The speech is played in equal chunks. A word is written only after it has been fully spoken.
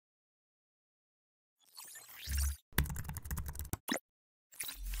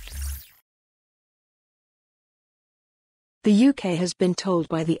The UK has been told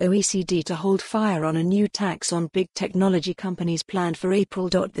by the OECD to hold fire on a new tax on big technology companies planned for April.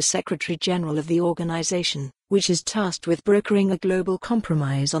 The Secretary-General of the organisation, which is tasked with brokering a global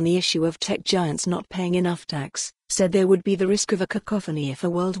compromise on the issue of tech giants not paying enough tax, said there would be the risk of a cacophony if a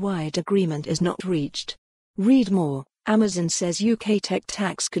worldwide agreement is not reached. Read more. Amazon says UK tech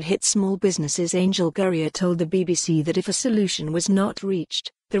tax could hit small businesses. Angel Gurria told the BBC that if a solution was not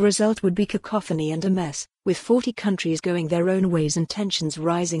reached, the result would be cacophony and a mess, with 40 countries going their own ways and tensions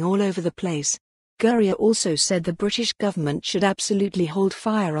rising all over the place. Gurria also said the British government should absolutely hold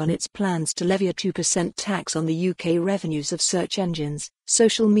fire on its plans to levy a 2% tax on the UK revenues of search engines,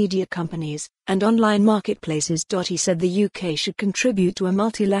 social media companies, and online marketplaces. He said the UK should contribute to a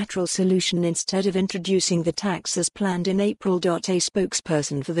multilateral solution instead of introducing the tax as planned in April. A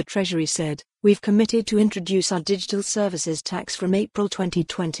spokesperson for the Treasury said, "We've committed to introduce our digital services tax from April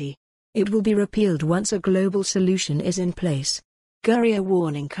 2020. It will be repealed once a global solution is in place." Gurria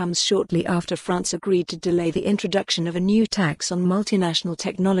warning comes shortly after France agreed to delay the introduction of a new tax on multinational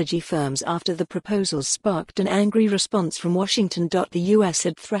technology firms after the proposals sparked an angry response from Washington. The US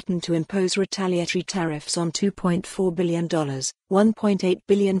had threatened to impose retaliatory tariffs on $2.4 billion, £1.8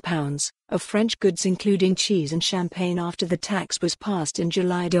 billion, of French goods including cheese and champagne after the tax was passed in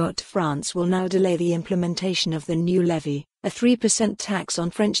July. France will now delay the implementation of the new levy, a 3% tax on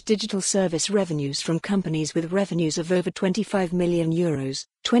French digital service revenues from companies with revenues of over €25 million,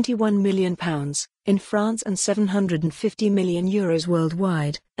 £21 million, in France and €750 million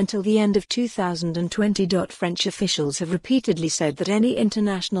worldwide, until the end of 2020. French officials have repeatedly said that any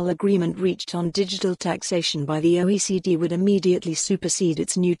international agreement reached on digital taxation by the OECD would immediately supersede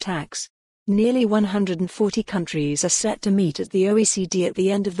its new tax. Nearly 140 countries are set to meet at the OECD at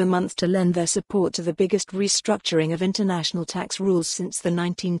the end of the month to lend their support to the biggest restructuring of international tax rules since the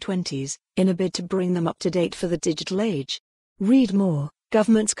 1920s, in a bid to bring them up to date for the digital age. Read more.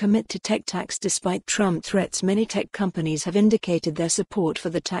 Governments commit to tech tax despite Trump threats. Many tech companies have indicated their support for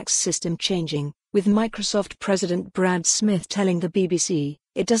the tax system changing, with Microsoft President Brad Smith telling the BBC,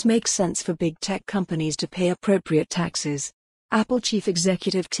 "It does make sense for big tech companies to pay appropriate taxes." Apple chief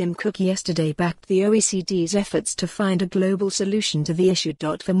executive Tim Cook yesterday backed the OECD's efforts to find a global solution to the issue.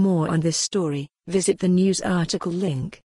 For more on this story, visit the news article link.